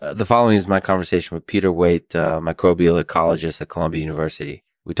The following is my conversation with Peter Woit, microbial ecologist at Columbia University.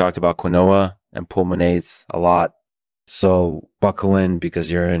 We talked about quinoa and pulmonates a lot, so buckle in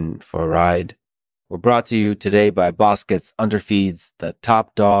because you're in for a ride. We're brought to you today by Boskets Underfeeds, the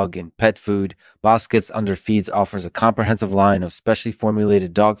top dog in pet food. Boskets Underfeeds offers a comprehensive line of specially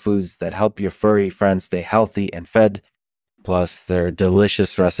formulated dog foods that help your furry friends stay healthy and fed. Plus, their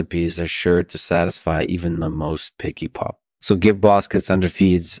delicious recipes are sure to satisfy even the most picky pup. So give Boskets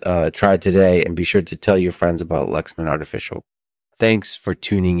Underfeeds a try today and be sure to tell your friends about Lexman Artificial. Thanks for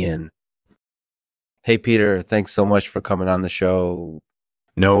tuning in. Hey, Peter, thanks so much for coming on the show.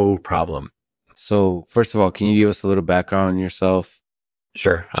 No problem. So, first of all, can you give us a little background on yourself?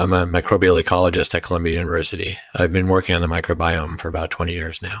 Sure. I'm a microbial ecologist at Columbia University. I've been working on the microbiome for about 20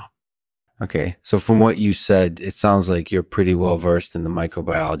 years now. Okay, so from what you said, it sounds like you're pretty well versed in the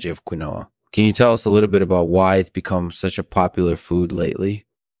microbiology of quinoa. Can you tell us a little bit about why it's become such a popular food lately?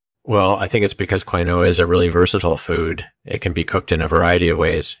 Well, I think it's because quinoa is a really versatile food. It can be cooked in a variety of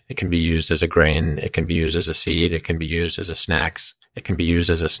ways. It can be used as a grain. It can be used as a seed. It can be used as a snacks. It can be used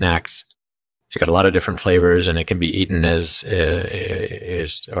as a snacks. It's got a lot of different flavors, and it can be eaten or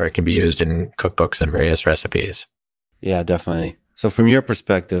it can be used in cookbooks and various recipes. Yeah, definitely. So from your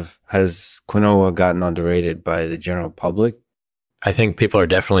perspective, has quinoa gotten underrated by the general public? I think people are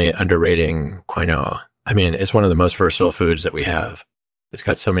definitely underrating quinoa. I mean, it's one of the most versatile foods that we have. It's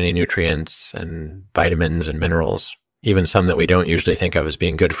got so many nutrients and vitamins and minerals, even some that we don't usually think of as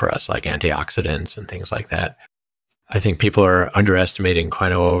being good for us, like antioxidants and things like that. I think people are underestimating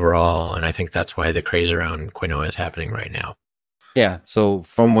quinoa overall, and I think that's why the craze around quinoa is happening right now. Yeah, so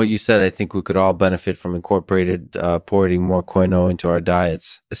from what you said, I think we could all benefit from pouring more quinoa into our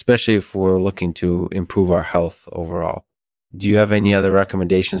diets, especially if we're looking to improve our health overall. Do you have any other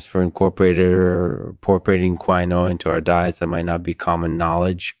recommendations for incorporating quinoa into our diets that might not be common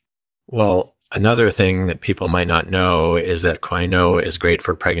knowledge? Well, another thing that people might not know is that quinoa is great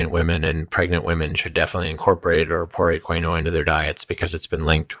for pregnant women, and pregnant women should definitely incorporate or incorporate quinoa into their diets because it's been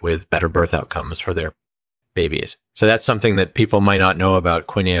linked with better birth outcomes for their babies. So that's something that people might not know about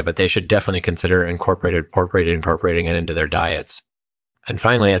quinoa, but they should definitely consider incorporating it into their diets. And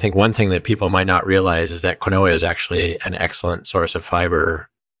finally, I think one thing that people might not realize is that quinoa is actually an excellent source of fiber.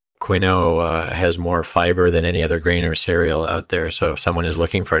 Quinoa has more fiber than any other grain or cereal out there. So if someone is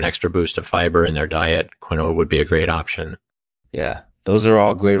looking for an extra boost of fiber in their diet, quinoa would be a great option. Yeah, those are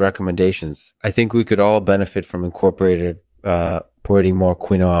all great recommendations. I think we could all benefit from putting more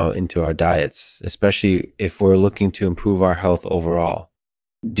quinoa into our diets, especially if we're looking to improve our health overall.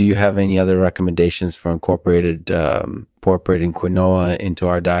 Do you have any other recommendations for incorporating quinoa into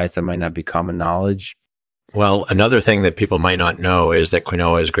our diets that might not be common knowledge? Well, another thing that people might not know is that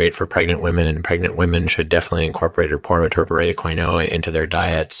quinoa is great for pregnant women, and pregnant women should definitely incorporate quinoa into their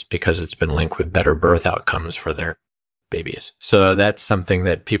diets because it's been linked with better birth outcomes for their babies. So that's something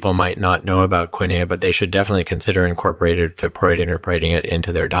that people might not know about quinoa, but they should definitely consider incorporating it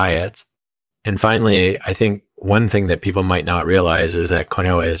into their diets. And finally, I think one thing that people might not realize is that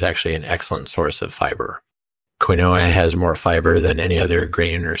quinoa is actually an excellent source of fiber. Quinoa has more fiber than any other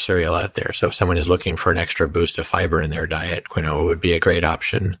grain or cereal out there. So if someone is looking for an extra boost of fiber in their diet, quinoa would be a great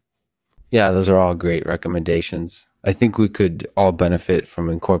option. Yeah, those are all great recommendations. I think we could all benefit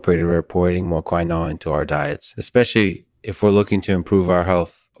from incorporating more quinoa into our diets, especially if we're looking to improve our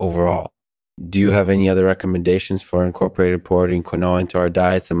health overall. Do you have any other recommendations for incorporating quinoa into our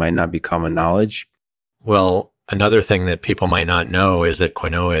diets that might not be common knowledge? Well, another thing that people might not know is that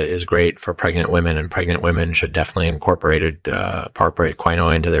quinoa is great for pregnant women, and pregnant women should definitely incorporate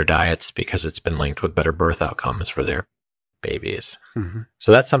quinoa into their diets because it's been linked with better birth outcomes for their babies. Mm-hmm.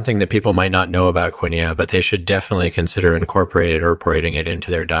 So that's something that people might not know about quinoa, but they should definitely consider incorporating it into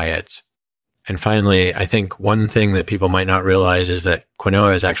their diets. And finally, I think one thing that people might not realize is that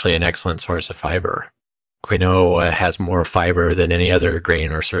quinoa is actually an excellent source of fiber. Quinoa has more fiber than any other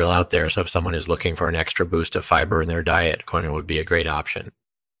grain or cereal out there. So if someone is looking for an extra boost of fiber in their diet, quinoa would be a great option.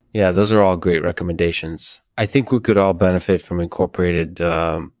 Yeah, those are all great recommendations. I think we could all benefit from incorporating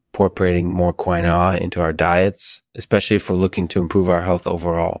more quinoa into our diets, especially if we're looking to improve our health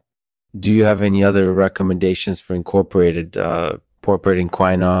overall. Do you have any other recommendations for incorporating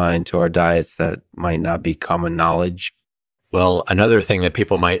quinoa into our diets that might not be common knowledge? Well, another thing that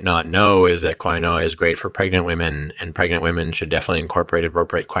people might not know is that quinoa is great for pregnant women, and pregnant women should definitely incorporate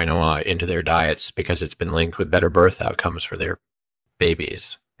quinoa into their diets because it's been linked with better birth outcomes for their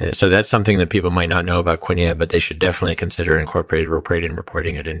babies. So that's something that people might not know about quinoa, but they should definitely consider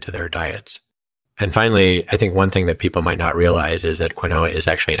incorporating it into their diets. And finally, I think one thing that people might not realize is that quinoa is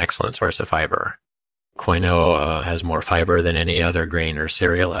actually an excellent source of fiber. quinoa has more fiber than any other grain or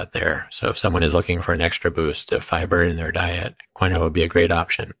cereal out there. So if someone is looking for an extra boost of fiber in their diet, quinoa would be a great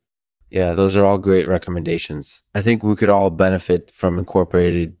option. Yeah, those are all great recommendations. I think we could all benefit from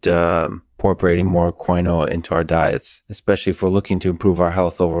incorporating more quinoa into our diets, especially if we're looking to improve our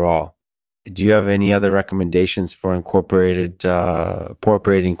health overall. Do you have any other recommendations for incorporating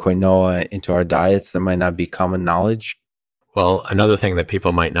quinoa into our diets that might not be common knowledge? Well, another thing that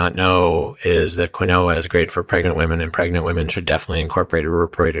people might not know is that quinoa is great for pregnant women, and pregnant women should definitely incorporate or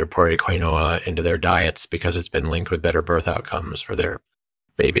pori quinoa into their diets because it's been linked with better birth outcomes for their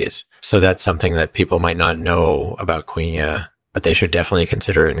babies. So that's something that people might not know about quinoa, but they should definitely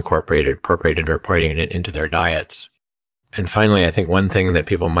consider incorporating or putting it into their diets. And finally, I think one thing that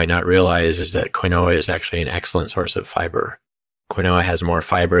people might not realize is that quinoa is actually an excellent source of fiber. Quinoa has more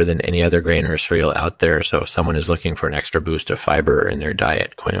fiber than any other grain or cereal out there. So if someone is looking for an extra boost of fiber in their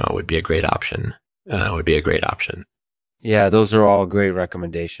diet, quinoa would be a great option. Yeah, those are all great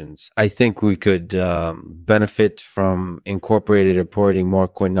recommendations. I think we could benefit from incorporating more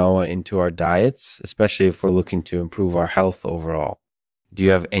quinoa into our diets, especially if we're looking to improve our health overall. Do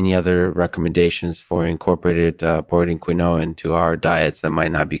you have any other recommendations for putting quinoa into our diets that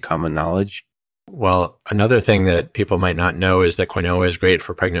might not be common knowledge? Well, another thing that people might not know is that quinoa is great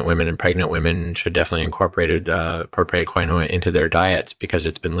for pregnant women, and pregnant women should definitely incorporate quinoa into their diets because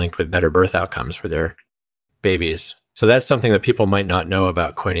it's been linked with better birth outcomes for their babies. So that's something that people might not know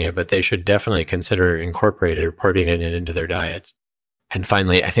about quinoa, but they should definitely consider putting it into their diets. And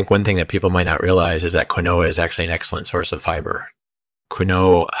finally, I think one thing that people might not realize is that quinoa is actually an excellent source of fiber.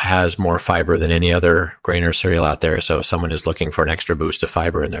 Quinoa has more fiber than any other grain or cereal out there. So if someone is looking for an extra boost of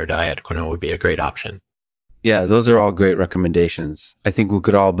fiber in their diet, quinoa would be a great option. Yeah, those are all great recommendations. I think we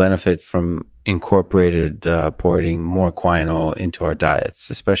could all benefit from putting more quinoa into our diets,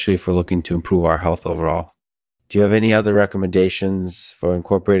 especially if we're looking to improve our health overall. Do you have any other recommendations for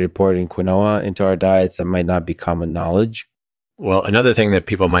putting quinoa into our diets that might not be common knowledge? Well, another thing that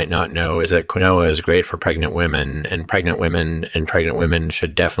people might not know is that quinoa is great for pregnant women, and pregnant women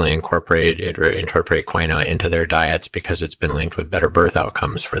should definitely incorporate quinoa into their diets because it's been linked with better birth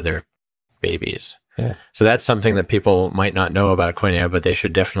outcomes for their babies. Yeah. So that's something that people might not know about quinoa, but they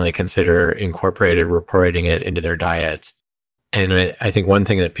should definitely consider reporting it into their diets. And I think one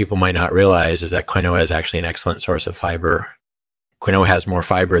thing that people might not realize is that quinoa is actually an excellent source of fiber. Quinoa has more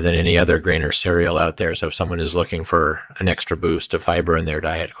fiber than any other grain or cereal out there. So if someone is looking for an extra boost of fiber in their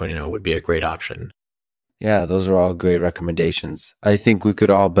diet, quinoa would be a great option. Yeah, those are all great recommendations. I think we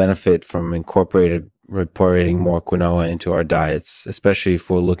could all benefit from incorporating more quinoa into our diets, especially if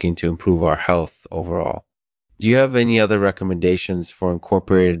we're looking to improve our health overall. Do you have any other recommendations for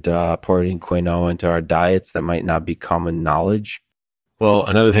putting quinoa into our diets that might not be common knowledge? Well,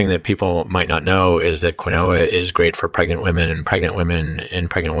 another thing that people might not know is that quinoa is great for pregnant women, and pregnant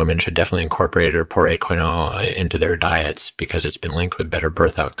women should definitely incorporate quinoa into their diets because it's been linked with better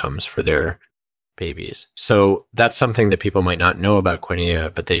birth outcomes for their babies. So that's something that people might not know about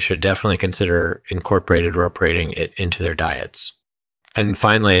quinoa, but they should definitely consider incorporating it into their diets. And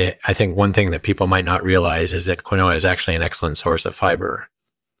finally, I think one thing that people might not realize is that quinoa is actually an excellent source of fiber.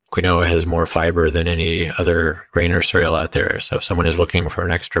 Quinoa has more fiber than any other grain or cereal out there. So if someone is looking for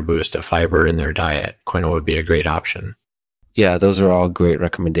an extra boost of fiber in their diet, quinoa would be a great option. Yeah, those are all great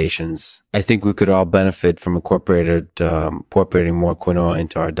recommendations. I think we could all benefit from incorporating more quinoa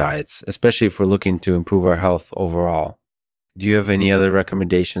into our diets, especially if we're looking to improve our health overall. Do you have any other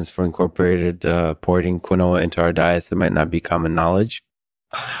recommendations for putting quinoa into our diets that might not be common knowledge?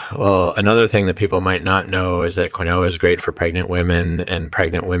 Well, another thing that people might not know is that quinoa is great for pregnant women, and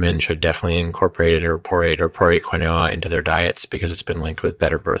pregnant women should definitely incorporate quinoa into their diets because it's been linked with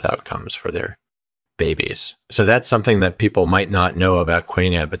better birth outcomes for their babies. So that's something that people might not know about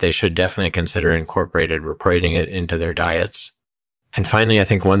quinoa, but they should definitely consider reporting it into their diets. And finally, I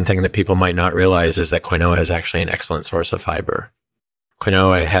think one thing that people might not realize is that quinoa is actually an excellent source of fiber.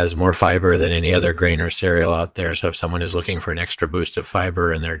 Quinoa has more fiber than any other grain or cereal out there. So if someone is looking for an extra boost of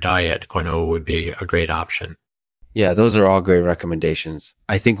fiber in their diet, quinoa would be a great option. Yeah, those are all great recommendations.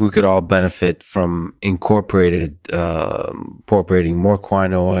 I think we could all benefit from incorporating more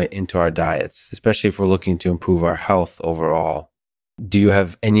quinoa into our diets, especially if we're looking to improve our health overall. Do you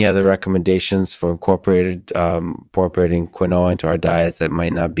have any other recommendations for incorporating quinoa into our diets that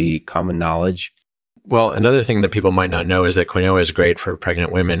might not be common knowledge? Well, another thing that people might not know is that quinoa is great for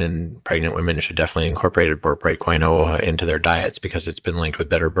pregnant women, and pregnant women should definitely incorporate quinoa into their diets because it's been linked with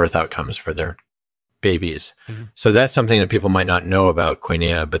better birth outcomes for their babies. Mm-hmm. So that's something that people might not know about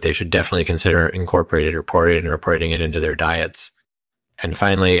quinoa, but they should definitely consider reporting it into their diets. And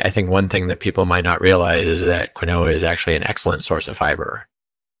finally, I think one thing that people might not realize is that quinoa is actually an excellent source of fiber.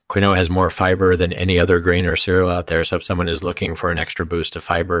 Quinoa has more fiber than any other grain or cereal out there. So if someone is looking for an extra boost of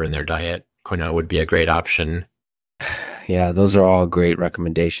fiber in their diet, quinoa would be a great option. Yeah, those are all great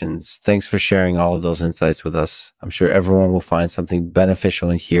recommendations. Thanks for sharing all of those insights with us. I'm sure everyone will find something beneficial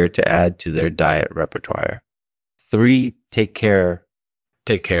in here to add to their diet repertoire. 3, take care.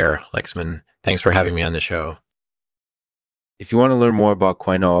 Take care, Lexman. Thanks for having me on the show. If you want to learn more about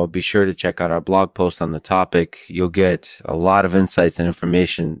quinoa, be sure to check out our blog post on the topic. You'll get a lot of insights and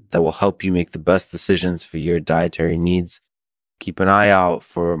information that will help you make the best decisions for your dietary needs. Keep an eye out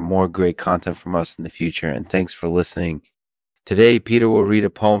for more great content from us in the future, and thanks for listening. Today, Peter will read a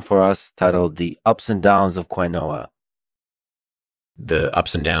poem for us titled The Ups and Downs of Quinoa. The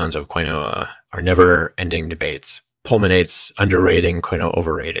ups and downs of quinoa are never-ending debates. Pulmonates, underrating, quinoa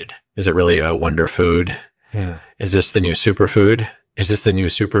overrated. Is it really a wonder food? Yeah. Is this the new superfood? Is this the new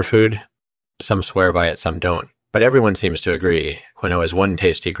superfood? Some swear by it, some don't. But everyone seems to agree. Quinoa is one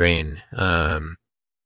tasty grain.